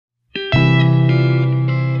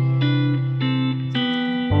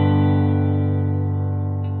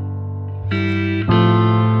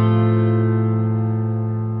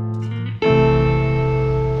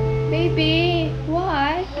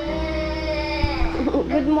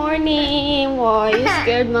Good morning. Why you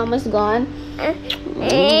scared Mama's gone?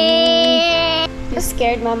 You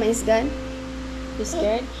scared Mama is gone? You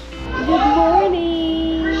scared? Good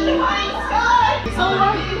morning. So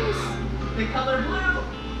loud, please. The color blue,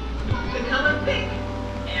 the color pink,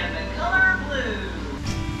 and the color blue.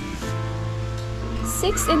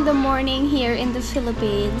 6 in the morning here in the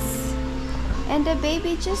Philippines, and the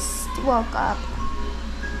baby just woke up.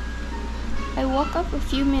 I woke up a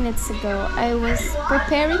few minutes ago. I was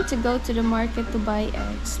preparing to go to the market to buy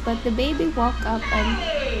eggs, but the baby woke up and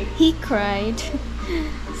he cried.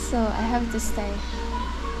 So I have to stay.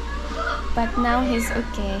 But now he's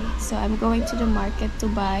okay. So I'm going to the market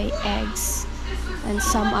to buy eggs and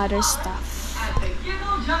some other stuff.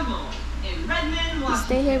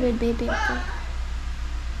 Stay here with baby, okay?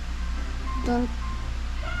 Don't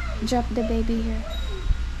drop the baby here.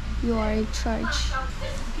 You are in charge.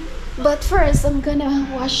 But first, I'm gonna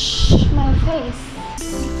wash my face.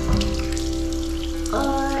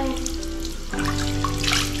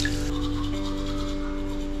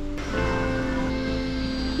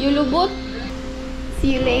 You lubot.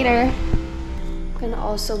 See you later. I'm gonna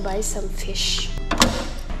also buy some fish.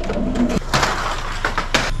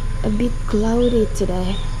 A bit cloudy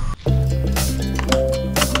today.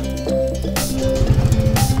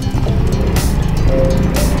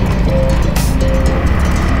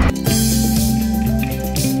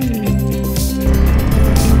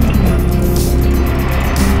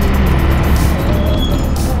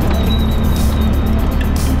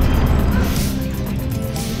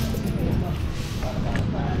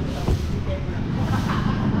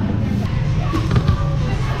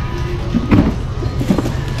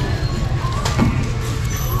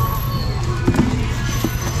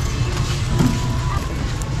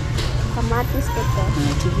 Kamatis ko to.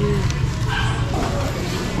 Sige.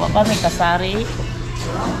 Wala pa may kasari.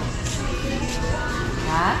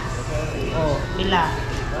 Ha? Oh, pila.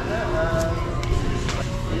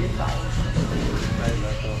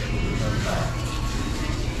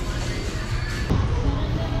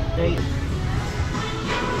 Okay.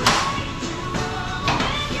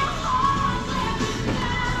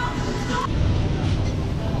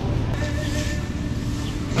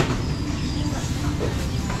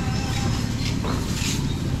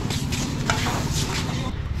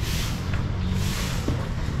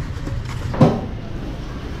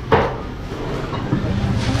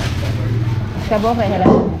 Kabo kay hala.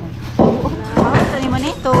 Tani mo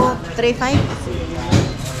nito 35.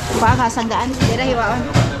 Pa ka sanggaan dira hiwaon.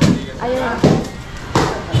 Ayun.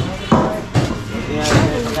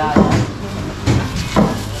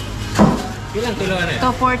 Bilang kilo ano?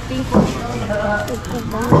 To 40 po.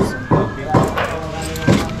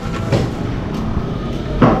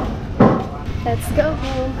 Let's go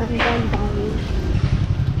home. I'm done buying.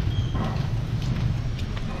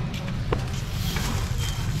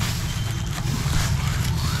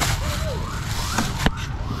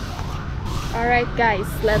 Alright guys,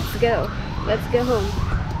 let's go. Let's go home.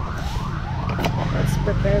 Let's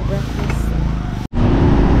prepare breakfast.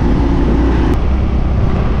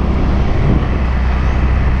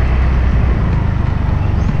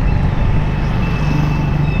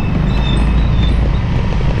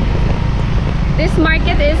 This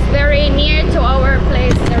market is very near to our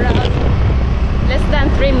place, around less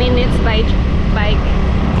than 3 minutes by bike.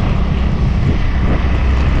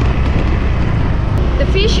 The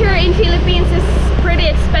fish here in Philippines is pretty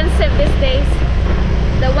expensive these days.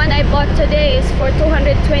 The one I bought today is for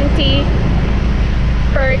 220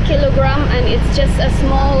 per kilogram, and it's just a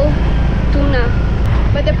small tuna.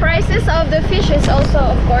 But the prices of the fish is also,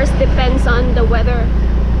 of course, depends on the weather.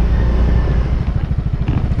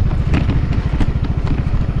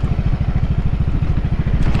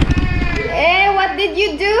 Hey, what did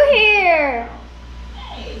you do here?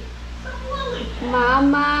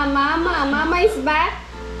 Mama is back.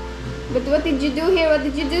 But what did you do here? What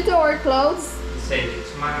did you do to our clothes? Say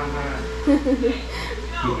it's Mama.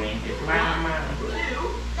 It's Mama.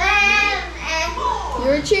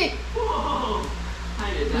 You're a cheat.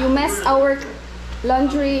 You messed our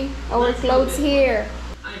laundry, our clothes here.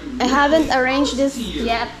 I haven't arranged this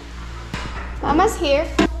yet. Mama's here.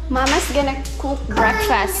 Mama's gonna cook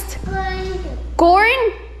breakfast.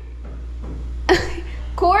 Corn?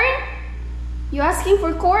 Corn? You asking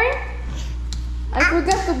for corn? I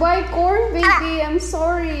forgot to buy corn, baby. I'm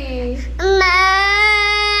sorry. I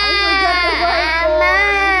forgot to buy corn.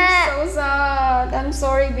 I'm so sad. I'm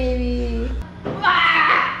sorry, baby.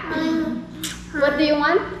 What do you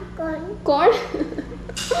want? Corn. Corn?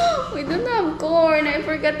 We don't have corn. I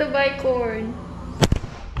forgot to buy corn.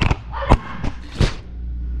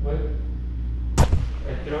 What?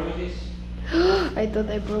 I throw this? I thought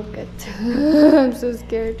I broke it. I'm so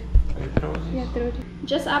scared. Yeah, throw it.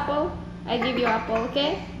 Just apple. I give you apple,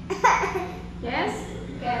 okay? Yes?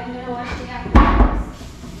 Okay, I'm gonna wash the apple.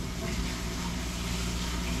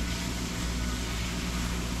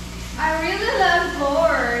 I really love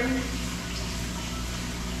corn.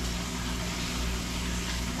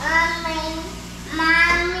 Mommy.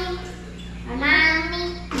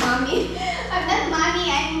 Mommy. I'm not mommy,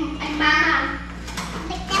 I'm mama.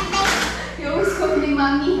 You always call me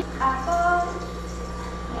mommy. Apple.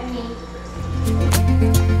 Yummy.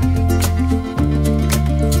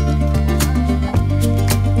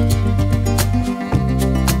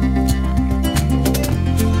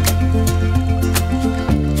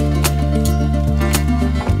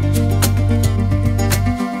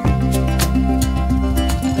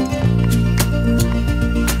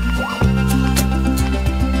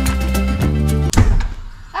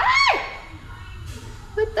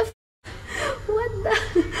 What the what the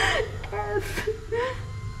F?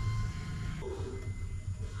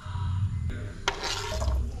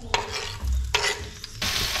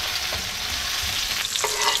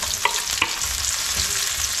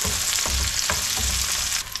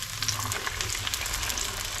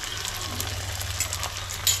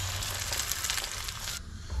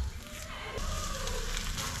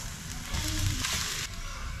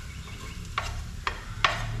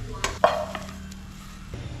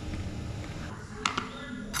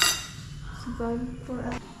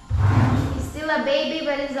 He's still a baby,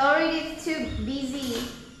 but he's already too busy.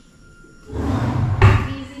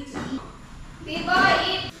 Busy to eat. People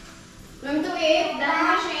eat. Room to eat. Done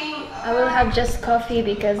washing. I will have just coffee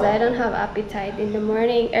because I don't have appetite in the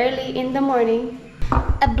morning. Early in the morning.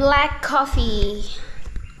 A black coffee.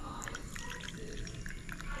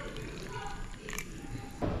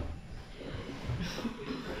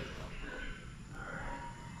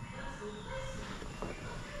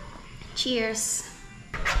 Cheers.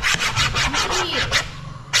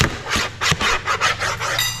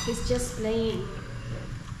 He's just playing.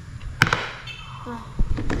 Oh.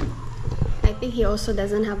 I think he also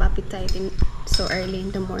doesn't have appetite so early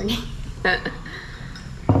in the morning.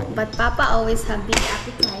 But Papa always have big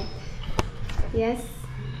appetite. Yes,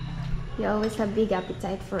 he always have big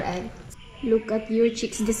appetite for egg. Look at your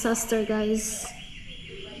chicks disaster, guys.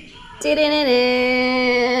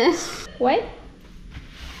 What?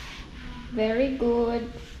 Very good.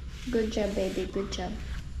 Good job, baby. Good job.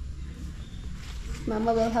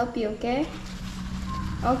 Mama will help you, okay?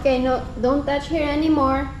 Okay, no, don't touch here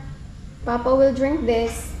anymore. Papa will drink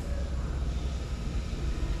this.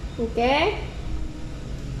 Okay?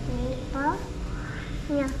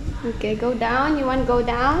 Yeah. Okay, go down. You want to go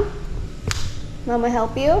down? Mama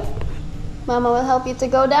help you? Mama will help you to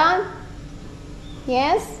go down?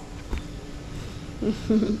 Yes?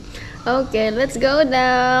 Okay, let's go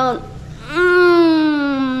down.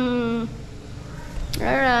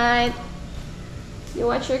 Alright. You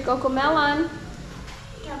watch your Cocomelon.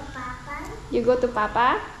 Your papa. You go to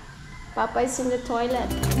Papa. Papa is in the toilet.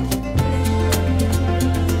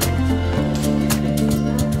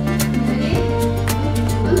 Ready?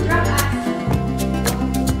 Don't drop us.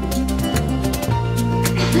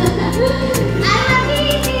 I'm a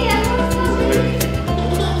baby. I'm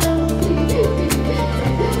also a baby.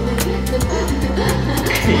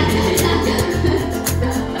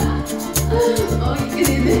 Oh,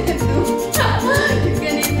 you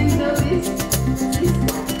can even do this.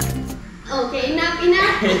 Okay, enough.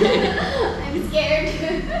 I'm scared.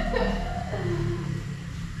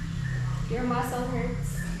 Your muscle hurts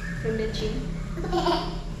from the gym.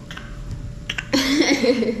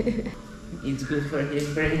 It's good for his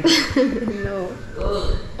brain. No.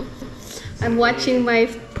 I'm watching my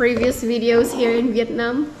previous videos here in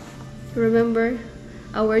Vietnam. Remember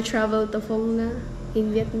our travel to Phong Nha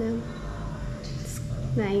in Vietnam? It's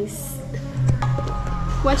nice.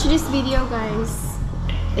 Watch this video, guys.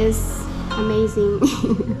 It's amazing.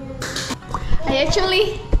 I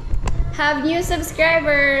actually have new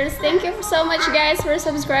subscribers. Thank you so much, guys, for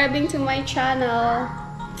subscribing to my channel.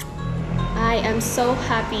 I am so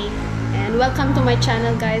happy. And welcome to my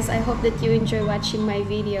channel, guys. I hope that you enjoy watching my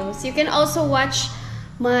videos. You can also watch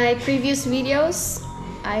my previous videos.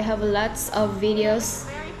 I have lots of videos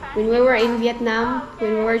when we were in Vietnam,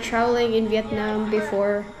 when we were traveling in Vietnam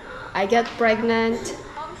before I got pregnant.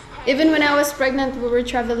 Even when I was pregnant, we were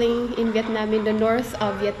traveling in Vietnam, in the north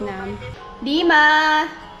of Vietnam. Dima!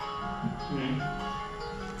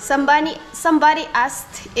 Somebody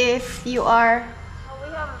asked if you are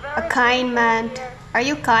a kind man. Are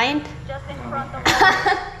you kind?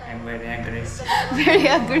 I'm very aggressive. Very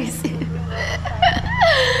aggressive.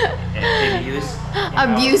 And abuse.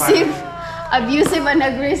 Abusive. Abusive and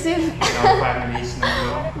aggressive. Our family is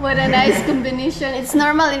not low. What a nice combination. It's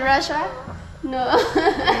normal in Russia? No.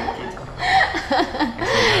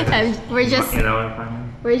 We're just In our family.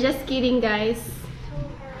 We're just kidding, guys.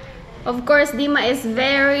 Of course, Dima is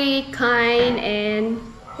very kind, and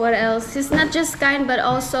what else? He's not just kind, but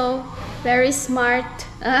also very smart.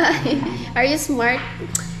 Are you smart?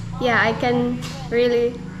 Yeah, I can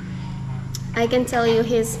tell you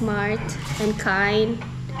he's smart and kind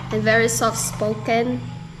and very soft-spoken.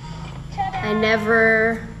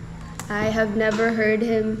 I have never heard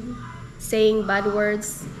him saying bad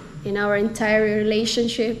words in our entire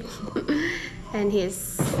relationship. And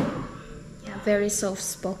he's very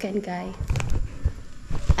soft-spoken guy.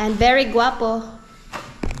 And very guapo,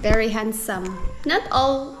 very handsome. Not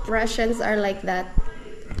all Russians are like that.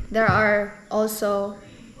 There are also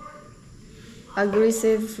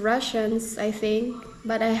aggressive Russians, I think.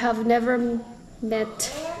 But I have never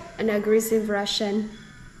met an aggressive Russian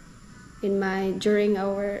during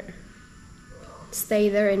our stay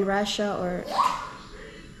there in Russia or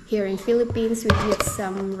here in Philippines. We meet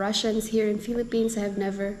some Russians here in Philippines. I have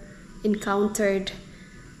never encountered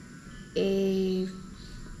an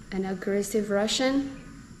aggressive Russian.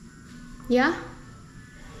 Yeah?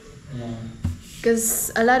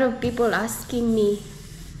 Because a lot of people asking me,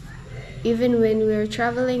 even when we're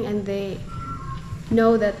traveling and they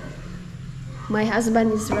know that my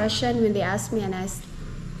husband is Russian, when they ask me and I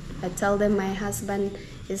tell them my husband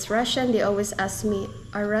is Russian, they always ask me,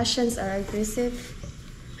 are Russians aggressive?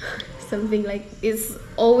 Something like, it's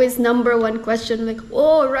always number one question, like,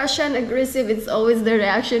 oh, Russian aggressive. It's always the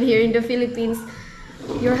reaction here in the Philippines.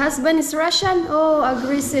 Your husband is Russian? Oh,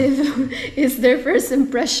 aggressive. It's their first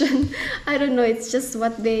impression. I don't know, it's just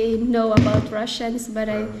what they know about Russians, but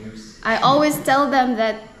I always tell them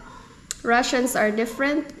that Russians are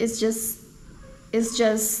different. It's just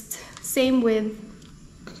same with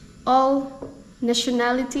all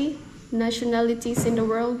nationalities in the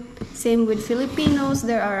world. Same with Filipinos.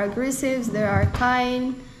 There are aggressives, there are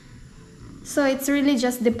kind. So it's really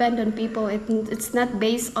just depend on people. It's not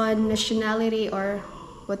based on nationality or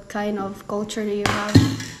what kind of culture do you have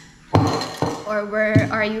or where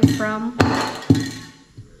are you from.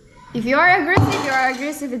 If you are aggressive, you are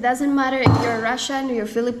aggressive. It doesn't matter if you're Russian, you're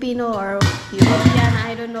Filipino, or European,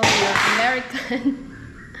 I don't know, you're American.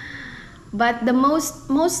 But the most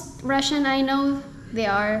Russian I know, they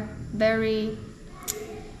are very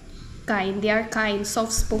kind. They are kind,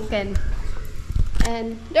 soft-spoken.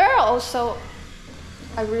 And there are also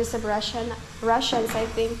aggressive Russians, I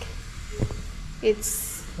think.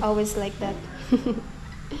 It's always like that.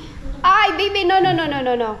 Ay, baby,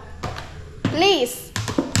 no. Please.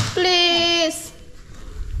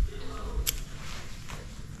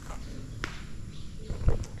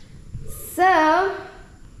 So,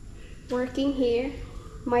 working here.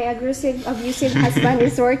 My aggressive, abusive husband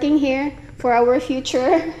is working here for our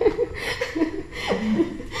future.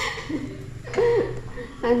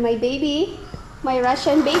 And my baby, my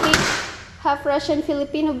Russian baby, half Russian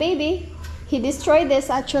Filipino baby, he destroyed this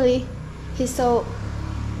actually. He's so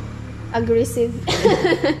aggressive.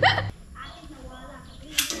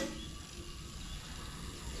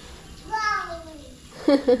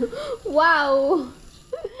 Wow.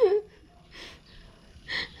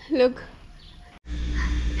 Look.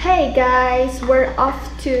 Hey guys, we're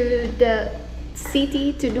off to the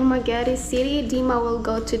city, to Dumaguete City. Dima will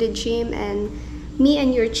go to the gym and me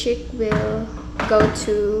and your chick will go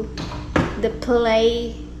to the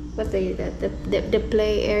play, the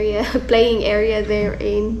play area, playing area there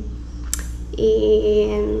in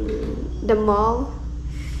the mall.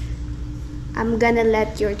 I'm gonna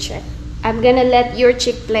let your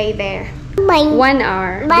chick play there. 1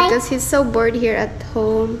 hour because he's so bored here at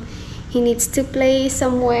home. He needs to play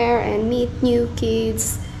somewhere and meet new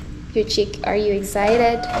kids. Your chick, are you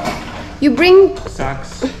excited? You bring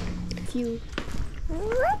Socks. you.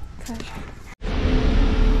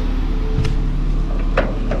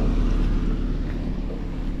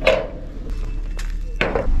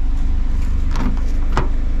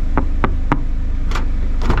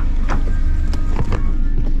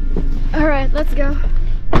 All right, let's go.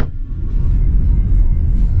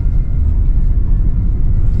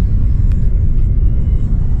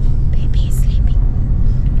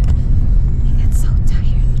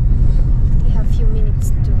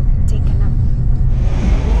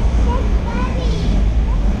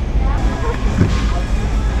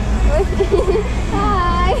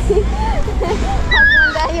 Hi!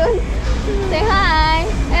 Pagmunda yun. Say hi!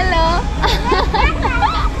 Hello!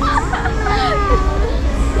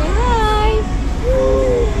 Say hi!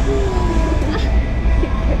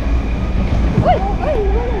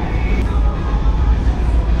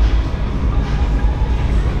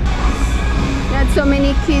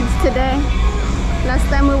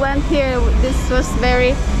 time we went here, this was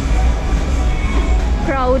very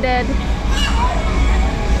crowded.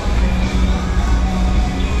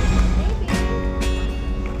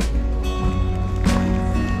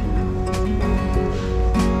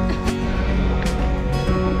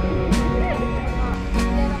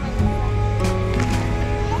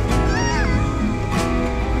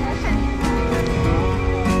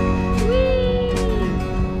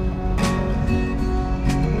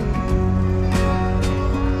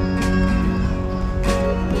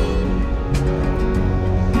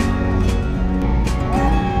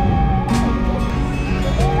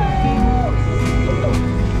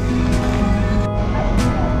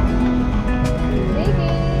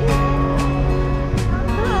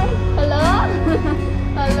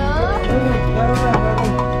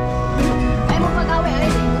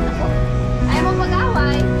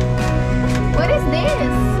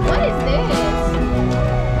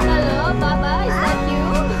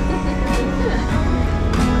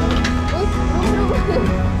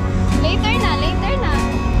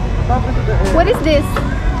 What is this?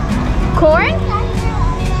 Corn?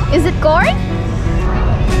 Is it corn?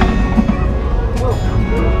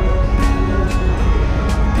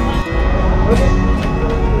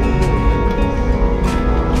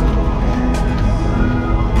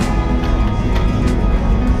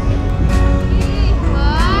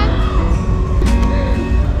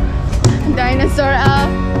 Dinosaur,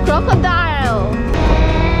 crocodile.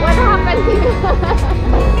 What happened here?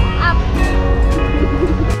 Up.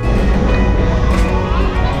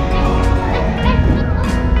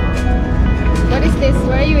 What is this?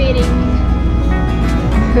 Where are you eating?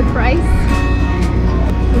 Fries?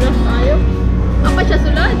 Ulas tayo. Apa siya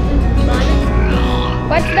sulod?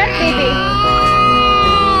 What's that, baby?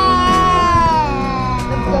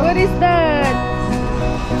 What is that?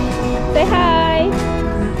 Say hi.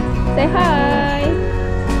 Say hi.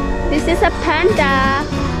 This is a panda.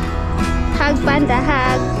 Hug, panda,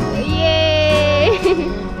 hug. Yay!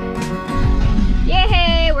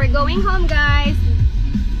 Yay! We're going home, guys.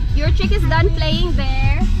 Your chick is done playing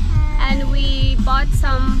there, and we bought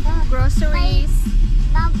some groceries.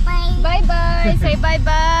 Bye-bye. Bye-bye. Say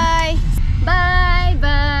bye-bye.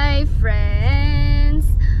 Bye-bye, friends.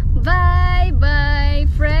 Bye-bye,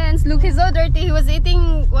 friends. Look, he's so dirty. He was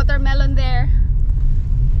eating watermelon there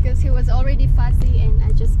because he was already fussy, and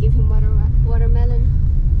I just give him watermelon.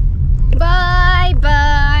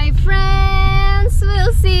 Bye-bye, friends.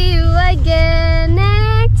 We'll see you again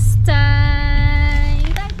next time.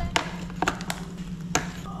 Bye-bye.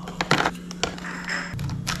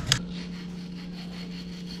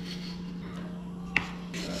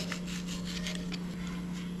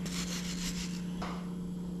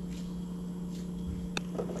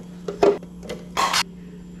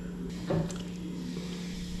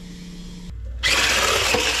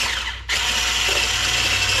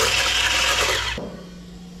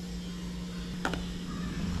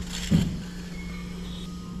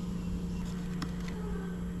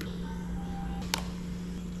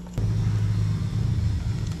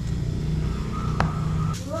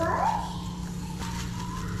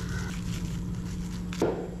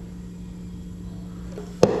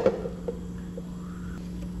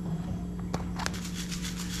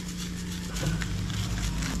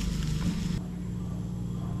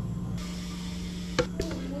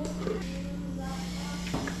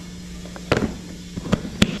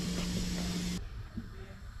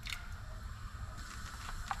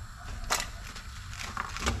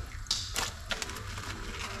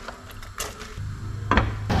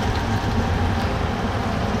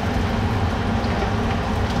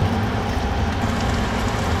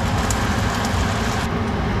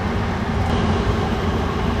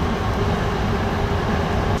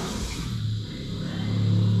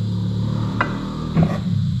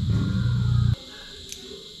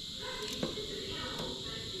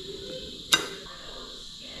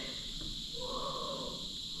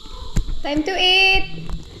 Time to eat.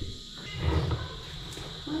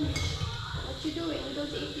 What you doing? You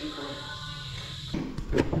don't eat before.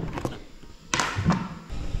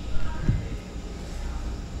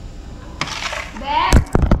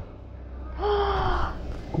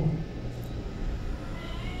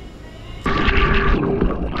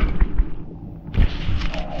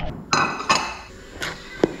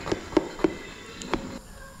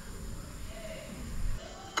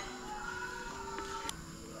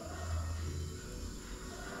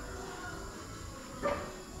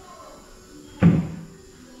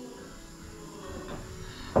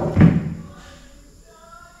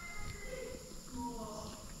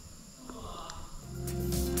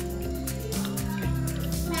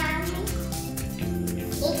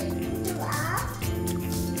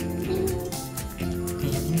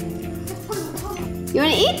 You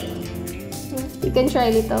wanna eat? You can try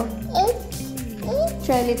little.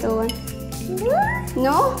 Try little one.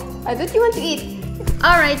 No? I thought you want to eat.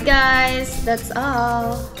 Alright guys, that's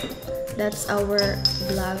all. That's our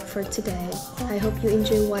vlog for today. I hope you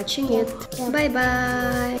enjoy watching it. Bye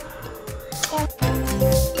bye.